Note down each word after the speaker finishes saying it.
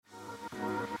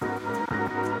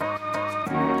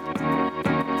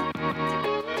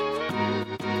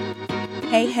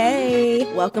Hey,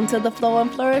 welcome to the Flow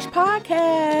and Flourish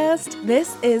podcast.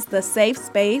 This is the safe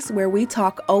space where we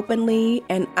talk openly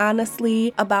and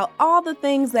honestly about all the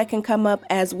things that can come up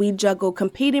as we juggle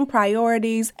competing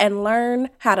priorities and learn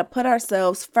how to put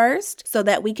ourselves first so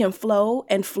that we can flow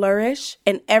and flourish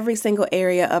in every single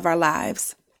area of our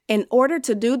lives. In order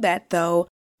to do that, though,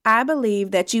 I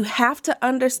believe that you have to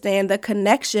understand the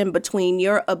connection between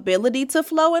your ability to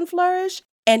flow and flourish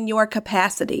and your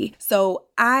capacity. So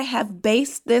I have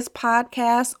based this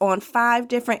podcast on 5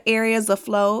 different areas of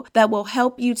flow that will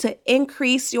help you to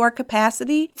increase your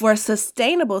capacity for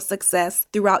sustainable success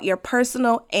throughout your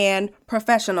personal and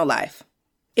professional life.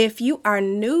 If you are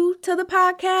new to the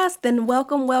podcast, then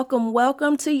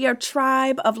welcome to your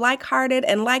tribe of like-hearted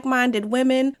and like-minded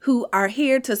women who are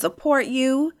here to support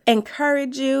you,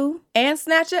 encourage you, and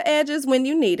snatch your edges when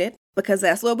you need it. Because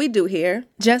that's what we do here.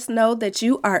 Just know that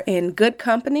you are in good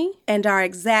company and are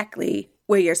exactly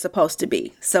where you're supposed to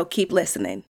be. So keep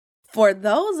listening. For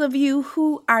those of you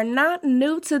who are not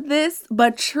new to this,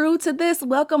 but true to this,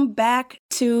 welcome back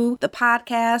to the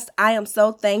podcast. I am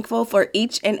so thankful for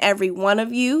each and every one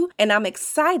of you, and I'm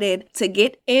excited to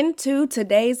get into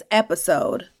today's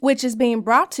episode, which is being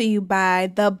brought to you by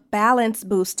the Balance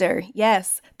Booster.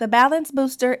 Yes, the Balance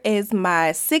Booster is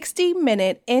my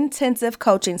 60-minute intensive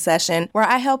coaching session where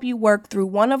I help you work through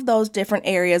one of those different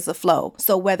areas of flow.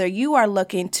 So whether you are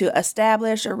looking to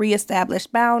establish or reestablish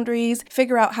boundaries,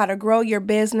 figure out how to grow your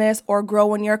business or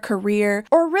grow in your career,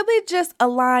 or really just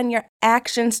align your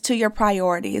actions to your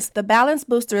priorities, the Balance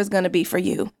Booster is going to be for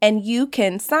you. And you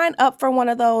can sign up for one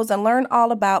of those and learn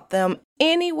all about them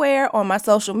anywhere on my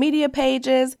social media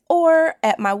pages or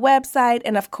at my website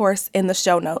and, of course, in the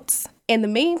show notes. In the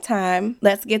meantime,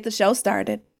 let's get the show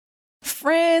started.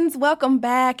 Friends, welcome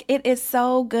back. It is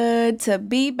so good to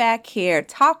be back here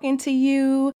talking to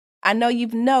you. I know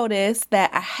you've noticed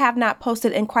that I have not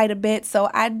posted in quite a bit,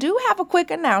 so I do have a quick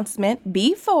announcement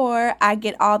before I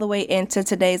get all the way into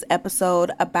today's episode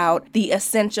about the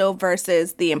essential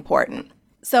versus the important.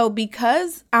 So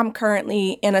because I'm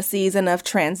currently in a season of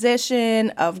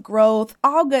transition, of growth,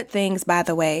 all good things, by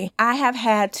the way, I have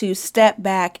had to step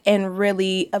back and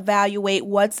really evaluate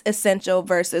what's essential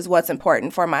versus what's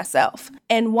important for myself.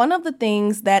 And one of the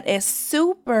things that is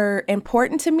super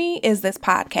important to me is this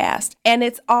podcast. And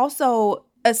it's also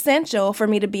essential for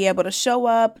me to be able to show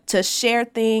up, to share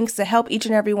things, to help each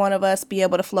and every one of us be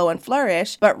able to flow and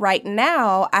flourish. But right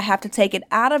now, I have to take it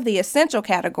out of the essential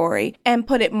category and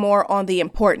put it more on the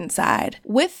important side.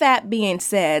 With that being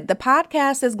said, the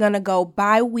podcast is going to go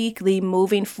bi-weekly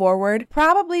moving forward,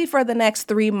 probably for the next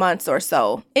 3 months or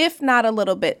so, if not a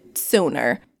little bit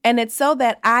sooner. And it's so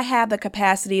that I have the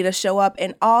capacity to show up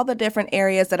in all the different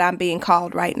areas that I'm being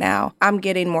called right now. I'm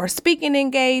getting more speaking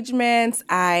engagements.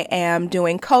 I am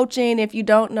doing coaching, if you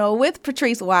don't know, with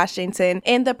Patrice Washington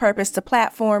in the Purpose to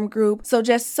Platform group. So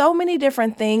just so many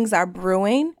different things are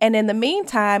brewing. And in the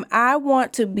meantime, I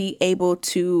want to be able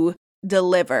to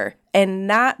deliver and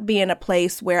not be in a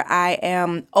place where I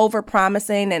am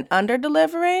over-promising and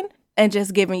under-delivering and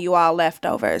just giving you all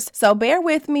leftovers. So bear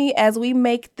with me as we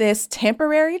make this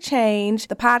temporary change.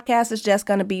 The podcast is just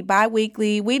going to be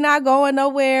bi-weekly. We're not going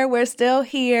nowhere. We're still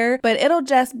here, but it'll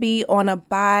just be on a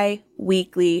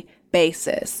bi-weekly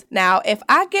basis. Now, if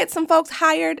I get some folks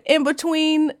hired in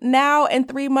between now and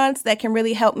 3 months that can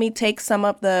really help me take some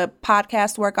of the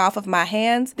podcast work off of my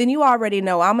hands, then you already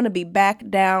know I'm going to be back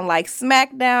down like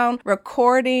smackdown,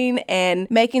 recording and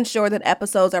making sure that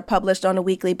episodes are published on a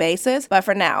weekly basis. But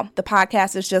for now, the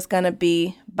podcast is just going to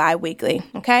be bi-weekly,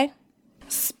 okay?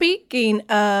 Speaking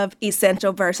of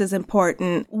essential versus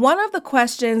important, one of the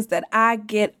questions that I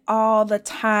get all the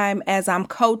time as I'm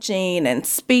coaching and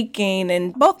speaking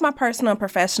in both my personal and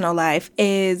professional life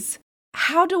is,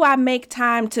 how do I make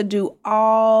time to do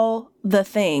all the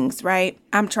things, right?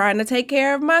 I'm trying to take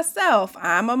care of myself.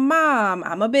 I'm a mom.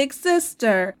 I'm a big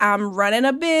sister. I'm running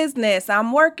a business.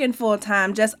 I'm working full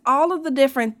time. Just all of the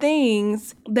different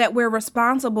things that we're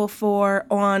responsible for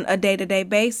on a day-to-day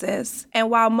basis.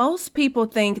 And while most people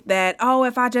think that, oh,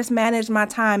 if I just manage my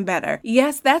time better,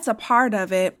 yes, that's a part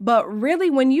of it. But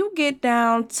really, when you get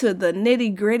down to the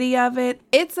nitty-gritty of it,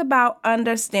 it's about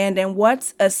understanding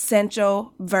what's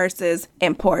essential versus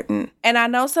important. And I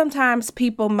know sometimes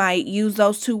people might use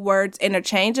those two words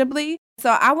interchangeably. So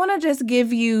I want to just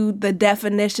give you the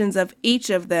definitions of each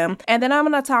of them. And then I'm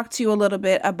going to talk to you a little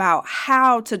bit about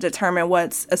how to determine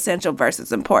what's essential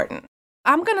versus important.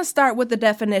 I'm going to start with the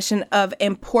definition of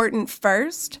important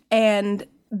first. And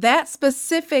that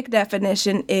specific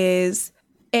definition is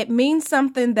It means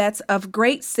something that's of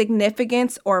great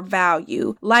significance or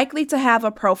value, likely to have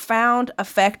a profound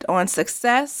effect on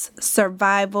success,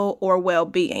 survival, or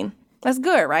well-being. That's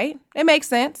good, right? It makes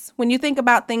sense when you think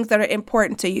about things that are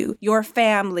important to you, your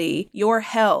family, your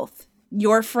health,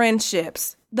 your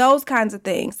friendships, those kinds of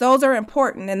things. Those are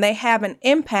important and they have an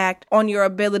impact on your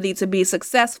ability to be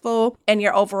successful and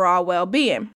your overall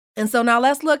well-being. And so now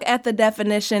let's look at the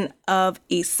definition of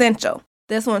essential.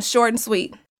 This one's short and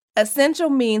sweet. Essential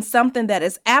means something that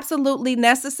is absolutely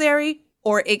necessary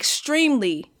or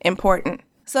extremely important.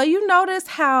 So you notice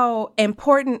how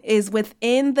important is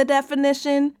within the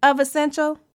definition of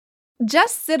essential?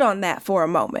 Just sit on that for a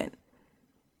moment.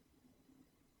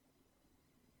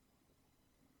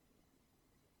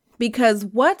 Because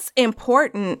what's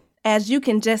important, as you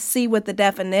can just see with the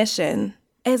definition,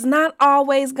 is not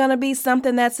always going to be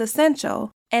something that's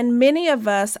essential. And many of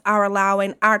us are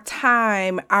allowing our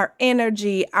time, our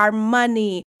energy, our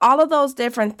money, all of those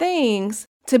different things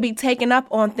to be taken up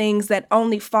on things that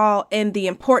only fall in the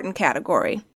important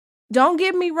category. Don't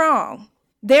get me wrong.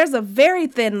 There's a very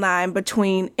thin line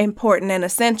between important and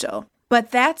essential,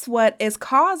 but that's what is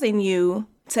causing you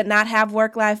to not have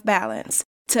work-life balance,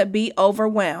 to be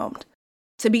overwhelmed,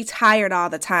 to be tired all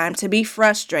the time, to be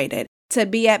frustrated, to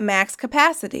be at max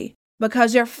capacity,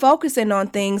 because you're focusing on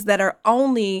things that are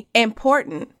only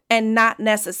important and not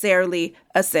necessarily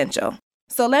essential.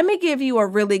 So let me give you a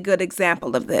really good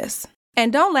example of this.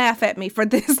 And don't laugh at me for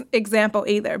this example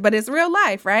either, but it's real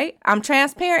life, right? I'm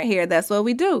transparent here. That's what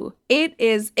we do. It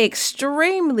is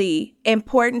extremely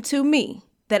important to me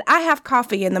that I have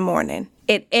coffee in the morning.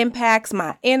 It impacts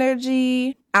my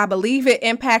energy. I believe it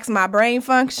impacts my brain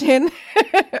function.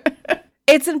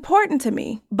 It's important to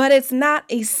me, but it's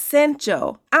not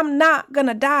essential. I'm not going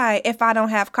to die if I don't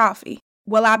have coffee.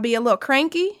 Will I be a little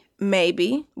cranky?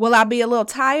 Maybe. Will I be a little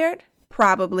tired?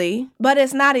 Probably. But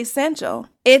it's not essential.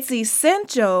 It's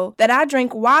essential that I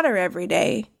drink water every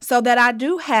day so that I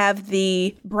do have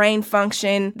the brain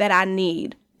function that I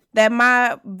need, that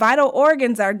my vital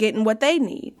organs are getting what they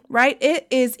need, right? It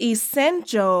is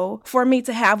essential for me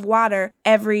to have water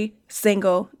every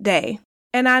single day.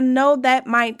 And I know that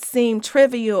might seem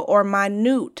trivial or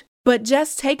minute, but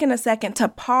just taking a second to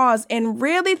pause and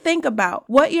really think about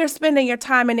what you're spending your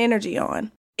time and energy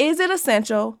on. Is it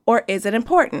essential or is it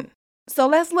important? So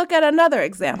let's look at another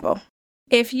example.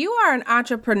 If you are an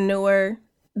entrepreneur,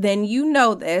 then you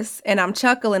know this, and I'm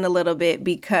chuckling a little bit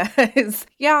because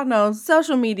y'all know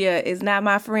social media is not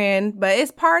my friend, but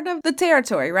it's part of the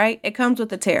territory, right? It comes with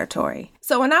the territory.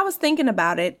 So when I was thinking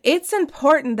about it, it's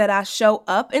important that I show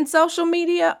up in social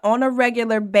media on a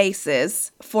regular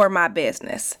basis for my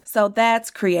business. So that's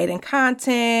creating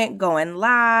content, going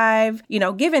live,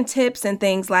 giving tips and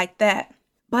things like that.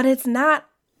 But it's not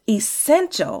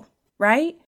essential,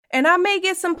 right? And I may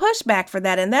get some pushback for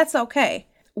that, and that's okay.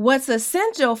 What's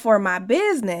essential for my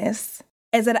business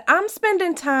is that I'm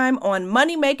spending time on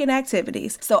money-making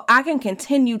activities so I can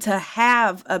continue to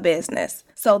have a business.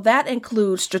 So that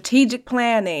includes strategic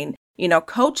planning,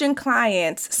 coaching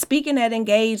clients, speaking at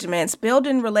engagements,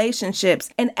 building relationships,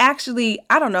 and actually,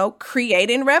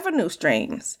 creating revenue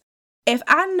streams. If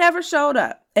I never showed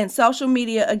up in social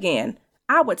media again,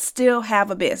 I would still have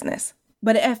a business.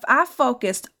 But if I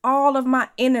focused all of my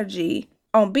energy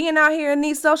on being out here in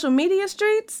these social media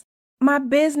streets, my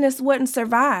business wouldn't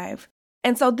survive.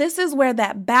 And so this is where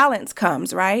that balance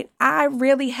comes, right? I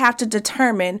really have to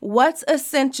determine what's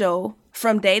essential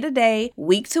from day to day,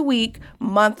 week to week,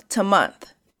 month to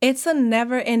month. It's a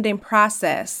never-ending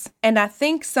process. And I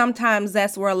think sometimes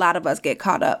that's where a lot of us get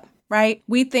caught up, right?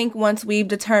 We think once we've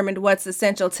determined what's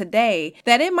essential today,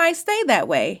 that it might stay that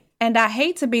way. And I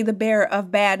hate to be the bearer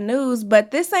of bad news,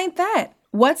 but this ain't that.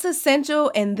 What's essential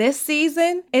in this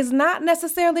season is not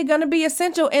necessarily going to be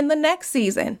essential in the next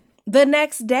season, the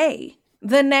next day,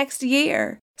 the next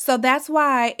year. So that's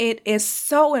why it is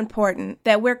so important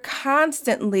that we're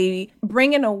constantly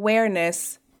bringing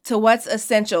awareness to what's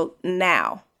essential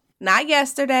now, not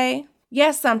yesterday.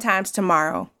 Yes, sometimes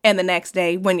tomorrow and the next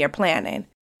day when you're planning,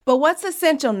 but what's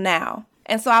essential now.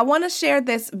 And so I want to share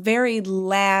this very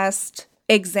last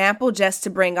example just to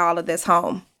bring all of this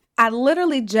home. I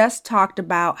literally just talked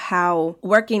about how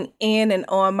working in and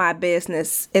on my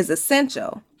business is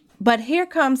essential. But here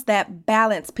comes that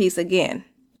balance piece again.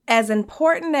 As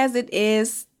important as it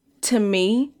is to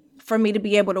me for me to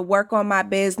be able to work on my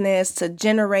business, to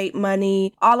generate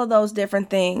money, all of those different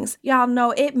things, y'all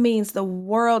know it means the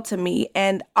world to me.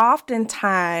 And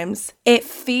oftentimes it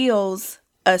feels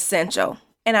essential.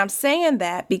 And I'm saying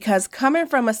that because coming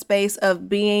from a space of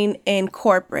being in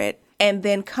corporate And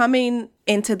then coming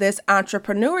into this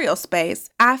entrepreneurial space,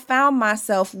 I found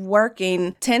myself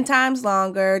working 10 times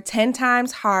longer, 10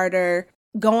 times harder,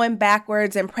 going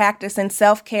backwards and practicing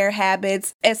self-care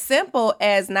habits as simple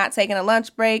as not taking a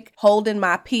lunch break, holding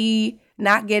my pee,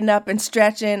 not getting up and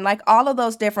stretching, like all of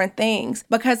those different things,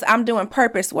 because I'm doing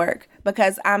purpose work,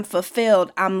 because I'm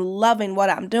fulfilled, I'm loving what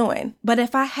I'm doing. But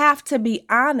if I have to be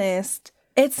honest,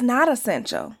 it's not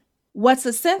essential. What's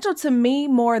essential to me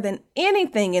more than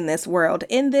anything in this world,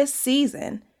 in this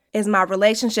season, is my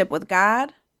relationship with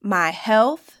God, my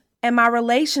health, and my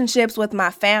relationships with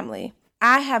my family.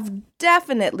 I have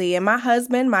definitely, and my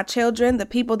husband, my children, the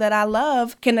people that I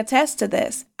love can attest to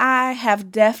this. I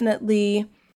have definitely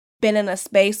been in a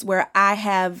space where I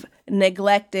have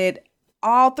neglected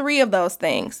all three of those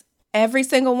things. Every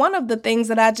single one of the things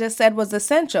that I just said was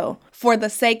essential for the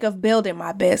sake of building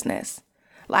my business.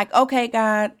 Like, okay,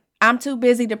 God, I'm too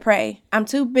busy to pray. I'm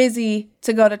too busy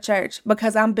to go to church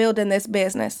because I'm building this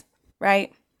business,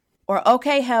 right? Or,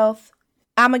 okay, health,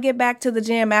 I'm going to get back to the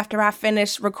gym after I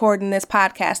finish recording this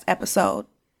podcast episode.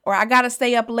 Or I got to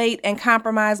stay up late and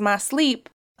compromise my sleep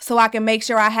so I can make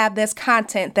sure I have this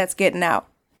content that's getting out.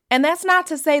 And that's not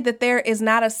to say that there is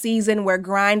not a season where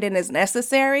grinding is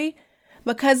necessary,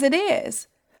 because it is.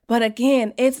 But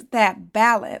again, it's that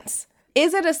balance.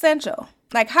 Is it essential?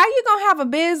 Like, how you going to have a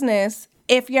business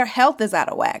if your health is out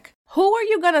of whack? Who are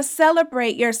you going to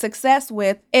celebrate your success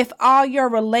with if all your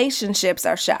relationships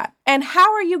are shot? And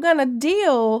how are you going to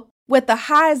deal with the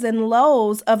highs and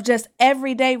lows of just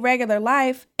everyday regular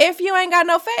life if you ain't got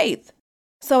no faith?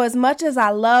 So as much as I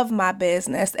love my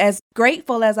business, as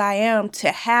grateful as I am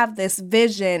to have this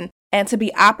vision and to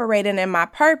be operating in my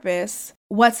purpose,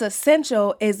 what's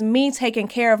essential is me taking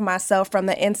care of myself from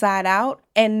the inside out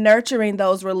and nurturing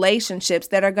those relationships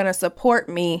that are going to support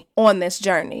me on this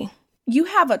journey. You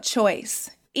have a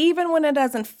choice, even when it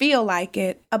doesn't feel like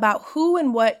it, about who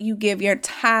and what you give your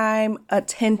time,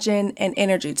 attention, and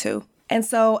energy to. And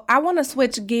so I want to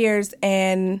switch gears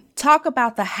and talk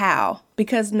about the how,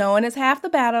 because knowing is half the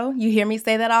battle. You hear me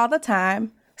say that all the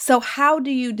time. So how do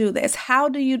you do this? How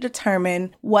do you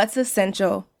determine what's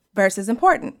essential versus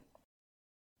important?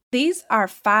 These are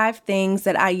 5 things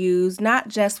that I use not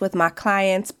just with my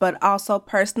clients, but also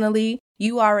personally.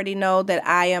 You already know that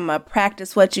I am a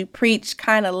practice what you preach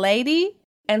kind of lady.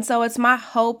 And so it's my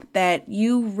hope that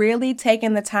you really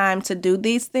taking the time to do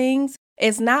these things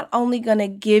is not only going to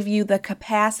give you the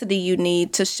capacity you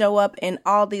need to show up in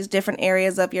all these different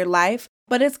areas of your life,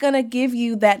 but it's going to give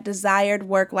you that desired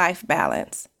work-life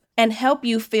balance and help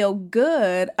you feel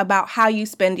good about how you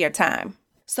spend your time.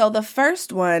 So the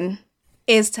first one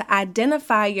is to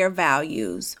identify your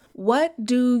values. What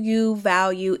do you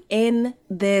value in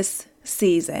this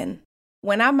season?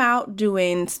 When I'm out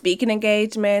doing speaking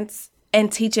engagements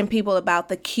and teaching people about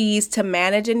the keys to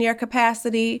managing your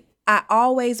capacity, I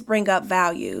always bring up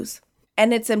values.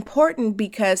 And it's important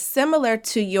because similar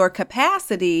to your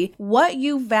capacity, what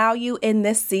you value in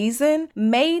this season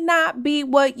may not be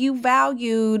what you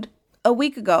valued a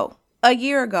week ago, a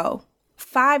year ago,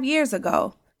 5 years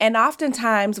ago. And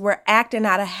oftentimes we're acting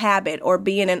out of habit or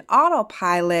being an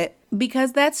autopilot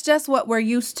because that's just what we're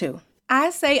used to.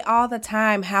 I say all the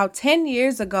time how 10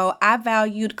 years ago, I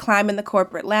valued climbing the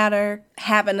corporate ladder,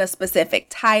 having a specific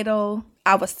title.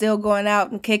 I was still going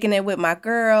out and kicking it with my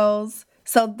girls.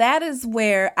 So that is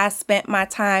where I spent my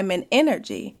time and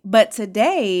energy. But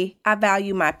today, I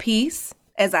value my peace.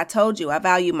 As I told you, I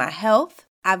value my health.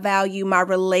 I value my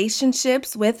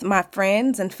relationships with my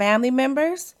friends and family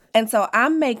members. And so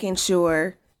I'm making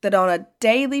sure that on a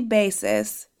daily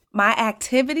basis, my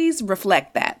activities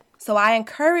reflect that. So I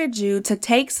encourage you to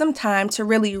take some time to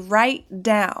really write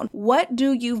down, what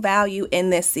do you value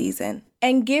in this season?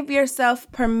 And give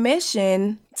yourself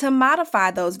permission to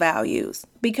modify those values,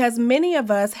 because many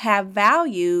of us have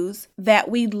values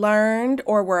that we learned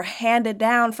or were handed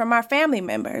down from our family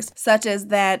members, such as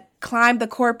that climb the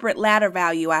corporate ladder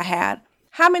value I had.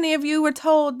 How many of you were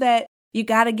told that you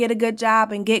got to get a good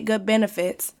job and get good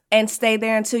benefits and stay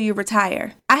there until you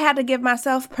retire? I had to give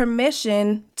myself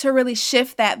permission to really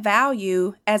shift that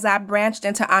value as I branched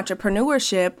into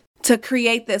entrepreneurship, to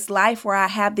create this life where I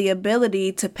have the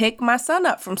ability to pick my son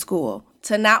up from school,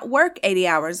 to not work 80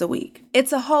 hours a week.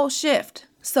 It's a whole shift.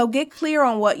 So get clear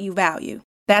on what you value.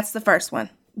 That's the first one.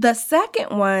 The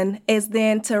second one is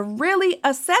then to really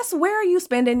assess, where are you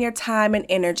spending your time and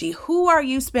energy? Who are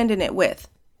you spending it with?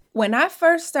 When I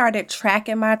first started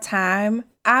tracking my time,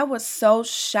 I was so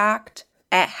shocked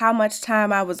at how much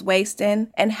time I was wasting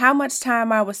and how much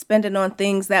time I was spending on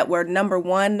things that were, number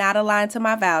one, not aligned to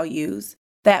my values,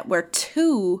 that were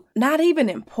 2, not even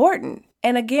important.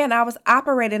 And again, I was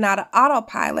operating out of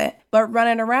autopilot, but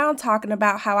running around talking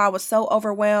about how I was so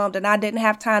overwhelmed and I didn't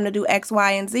have time to do X,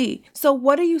 Y, and Z. So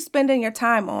what are you spending your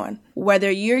time on? Whether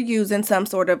you're using some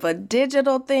sort of a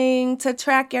digital thing to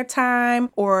track your time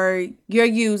or you're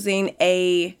using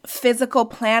a physical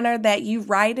planner that you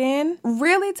write in,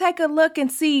 really take a look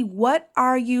and see what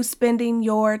are you spending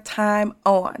your time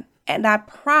on. And I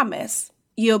promise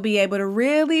you'll be able to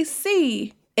really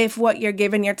see if what you're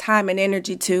giving your time and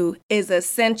energy to is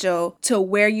essential to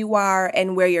where you are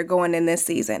and where you're going in this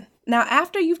season. Now,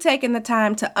 after you've taken the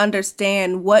time to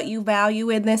understand what you value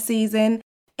in this season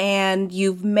and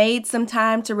you've made some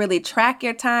time to really track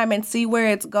your time and see where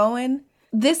it's going,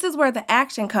 this is where the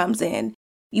action comes in.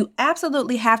 You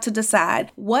absolutely have to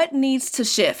decide what needs to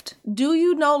shift. Do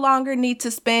you no longer need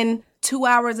to spend 2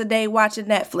 hours a day watching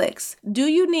Netflix? Do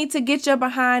you need to get your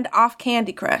behind off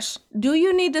Candy Crush? Do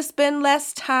you need to spend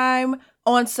less time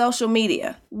on social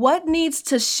media? What needs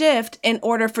to shift in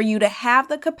order for you to have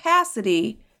the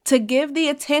capacity to give the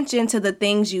attention to the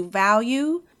things you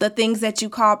value, the things that you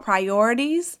call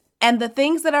priorities, and the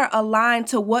things that are aligned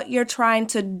to what you're trying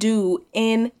to do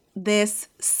in this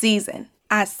season?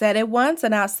 I said it once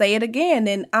and I'll say it again,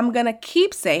 and I'm going to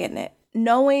keep saying it.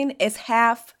 Knowing is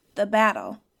half the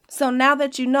battle. So now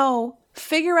that you know,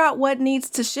 figure out what needs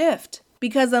to shift.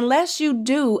 Because unless you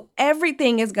do,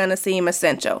 everything is going to seem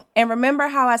essential. And remember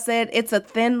how I said it's a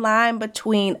thin line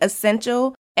between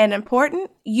essential and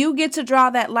important? You get to draw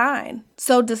that line.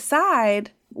 So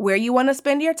decide where you want to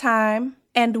spend your time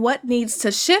and what needs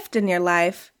to shift in your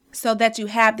life so that you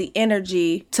have the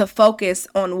energy to focus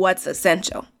on what's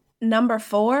essential. Number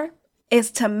 4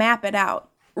 is to map it out.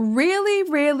 Really,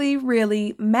 really,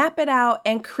 really map it out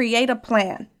and create a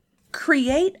plan.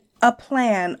 Create a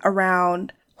plan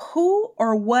around who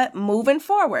or what moving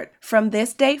forward from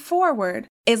this day forward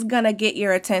is going to get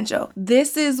your attention.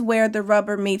 This is where the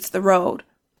rubber meets the road.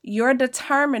 You're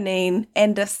determining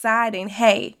and deciding,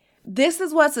 hey, this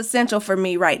is what's essential for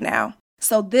me right now.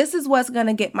 So this is what's going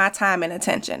to get my time and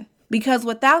attention. Because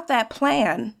without that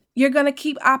plan, you're going to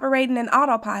keep operating in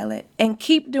autopilot and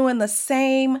keep doing the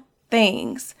same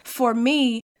things. For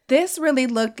me, this really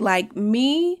looked like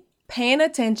me paying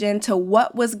attention to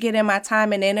what was getting my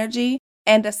time and energy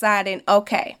and deciding,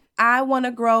 okay, I want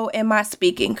to grow in my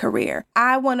speaking career.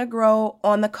 I want to grow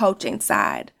on the coaching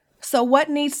side. So what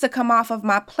needs to come off of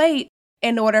my plate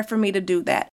in order for me to do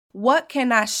that? What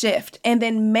can I shift? And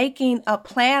then making a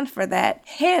plan for that.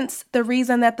 Hence the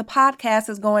reason that the podcast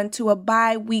is going to a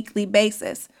bi-weekly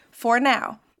basis for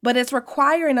now. But it's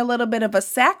requiring a little bit of a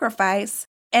sacrifice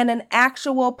and an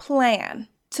actual plan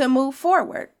to move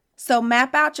forward. So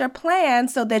map out your plan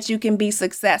so that you can be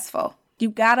successful.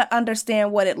 You got to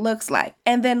understand what it looks like.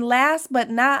 And then last but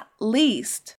not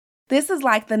least, this is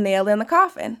like the nail in the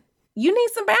coffin. You need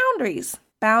some boundaries.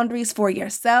 Boundaries for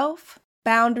yourself,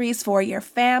 boundaries for your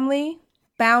family,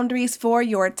 boundaries for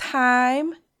your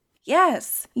time.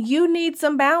 Yes, you need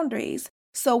some boundaries.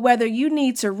 So whether you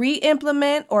need to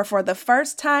re-implement or for the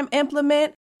first time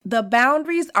implement, the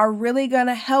boundaries are really going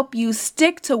to help you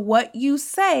stick to what you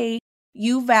say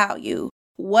you value,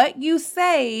 what you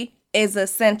say is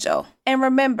essential. And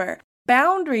remember,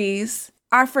 boundaries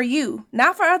are for you,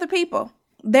 not for other people.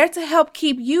 They're to help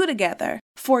keep you together,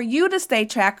 for you to stay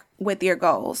track with your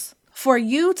goals, for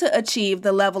you to achieve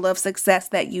the level of success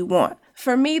that you want.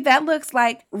 For me, that looks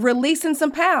like releasing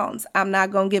some pounds. I'm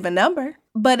not going to give a number,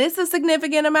 but it's a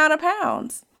significant amount of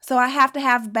pounds. So I have to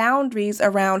have boundaries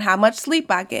around how much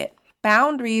sleep I get.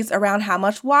 Boundaries around how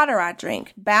much water I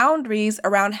drink. Boundaries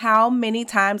around how many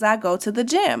times I go to the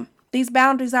gym. These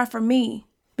boundaries are for me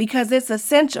because it's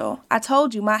essential. I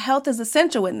told you my health is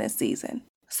essential in this season.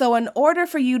 So in order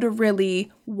for you to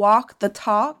really walk the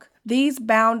talk, these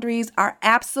boundaries are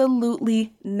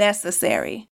absolutely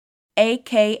necessary,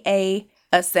 aka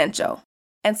essential.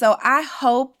 And so I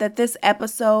hope that this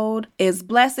episode is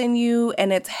blessing you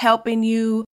and it's helping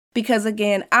you. Because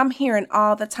again, I'm hearing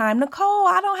all the time, Nicole,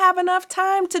 I don't have enough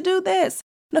time to do this.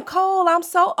 Nicole, I'm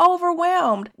so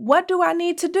overwhelmed. What do I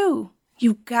need to do?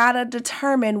 You gotta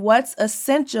determine what's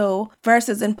essential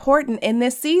versus important in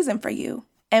this season for you.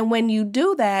 And when you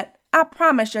do that, I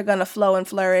promise you're gonna flow and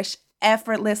flourish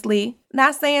effortlessly.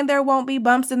 Not saying there won't be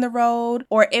bumps in the road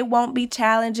or it won't be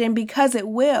challenging, because it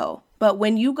will. But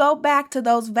when you go back to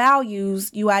those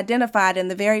values you identified in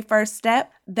the very first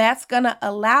step, that's going to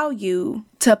allow you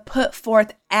to put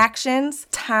forth actions,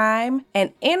 time,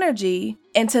 and energy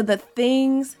into the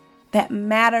things that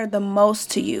matter the most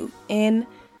to you in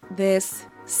this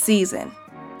season.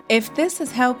 If this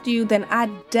has helped you, then I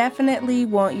definitely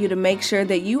want you to make sure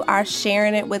that you are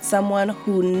sharing it with someone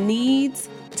who needs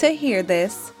to hear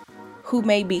this, who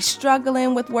may be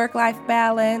struggling with work-life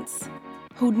balance,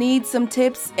 who need some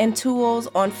tips and tools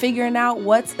on figuring out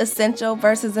what's essential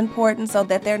versus important so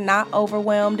that they're not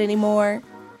overwhelmed anymore,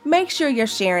 make sure you're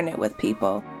sharing it with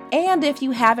people. And if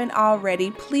you haven't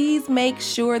already, please make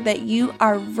sure that you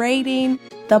are rating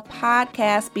the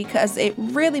podcast because it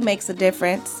really makes a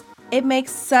difference. It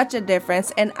makes such a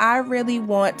difference, and I really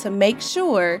want to make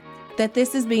sure that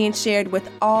this is being shared with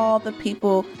all the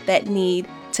people that need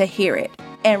to hear it.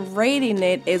 And rating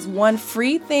it is one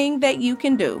free thing that you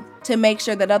can do to make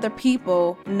sure that other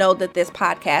people know that this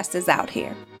podcast is out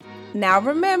here. Now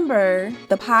remember,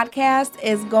 the podcast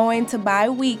is going to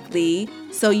bi-weekly,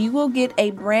 so you will get a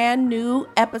brand new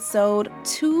episode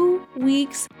 2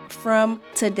 weeks from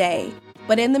today.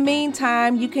 But in the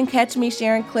meantime, you can catch me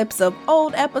sharing clips of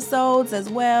old episodes as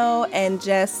well. And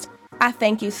I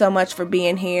thank you so much for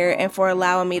being here and for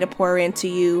allowing me to pour into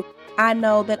you. I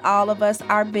know that all of us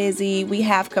are busy. We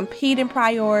have competing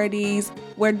priorities.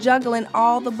 We're juggling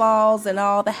all the balls and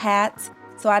all the hats.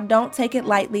 So I don't take it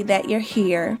lightly that you're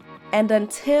here. And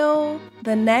until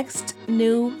the next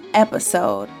new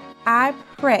episode, I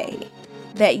pray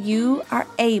that you are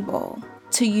able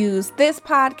to use this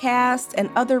podcast and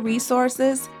other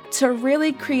resources to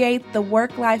really create the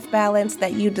work-life balance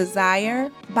that you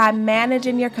desire by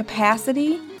managing your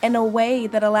capacity in a way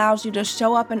that allows you to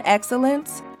show up in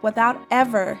excellence without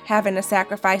ever having to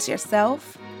sacrifice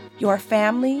yourself, your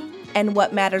family, and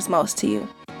what matters most to you.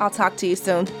 I'll talk to you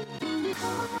soon.